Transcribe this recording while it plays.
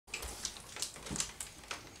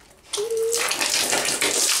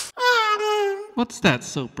What's that,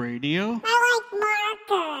 Soap Radio? I like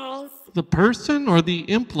markers. The person or the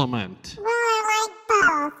implement? Well, I like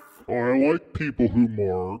both. I like people who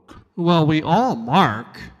mark. Well, we all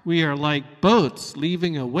mark. We are like boats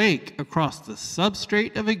leaving a wake across the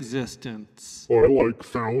substrate of existence. I like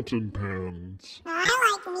fountain pens.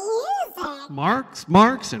 I like music. Marks,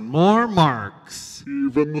 marks, and more marks.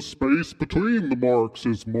 Even the space between the marks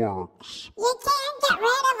is marks. You can't get rid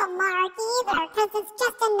of a mark either, because it's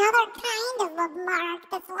just another kind of a mark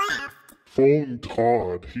that's left. Phone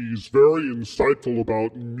Todd. He's very insightful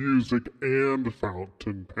about music and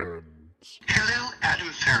fountain pens. Hello, Adam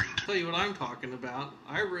Farrington. Tell you what I'm talking about.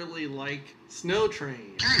 I really like Snow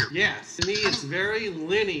Train. Do you? Yes, to me it's very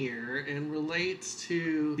linear and relates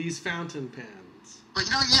to these fountain pens. Well,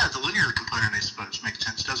 yeah, the linear component, I suppose, makes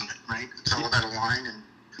sense, doesn't it, right? It's all about a line and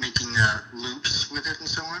making loops with it and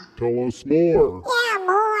so on. Tell us more. Yeah,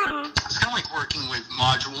 more. It's kind of like working with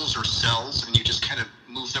modules or cells, and you just kind of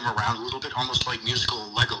move them around a little bit, almost like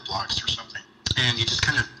musical Lego blocks or something. And you just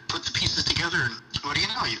kind of put the pieces together, and what do you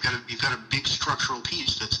know? You've got a big structural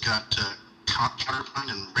piece that's got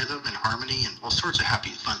counterpoint and rhythm and harmony and all sorts of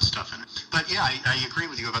happy, fun stuff in it. But yeah, I agree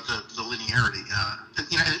with you about the linearity.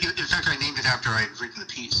 In fact, I named it after I had written the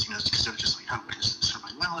piece. Because I was just like, oh, what is this? I'm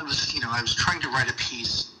like, well, it was. I was trying to write a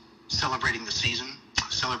piece celebrating the season,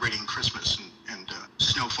 celebrating Christmas and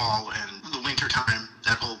snowfall and the winter time,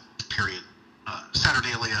 that whole period.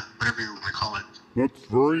 Saturnalia, whatever you want to call it. That's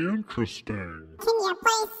very interesting.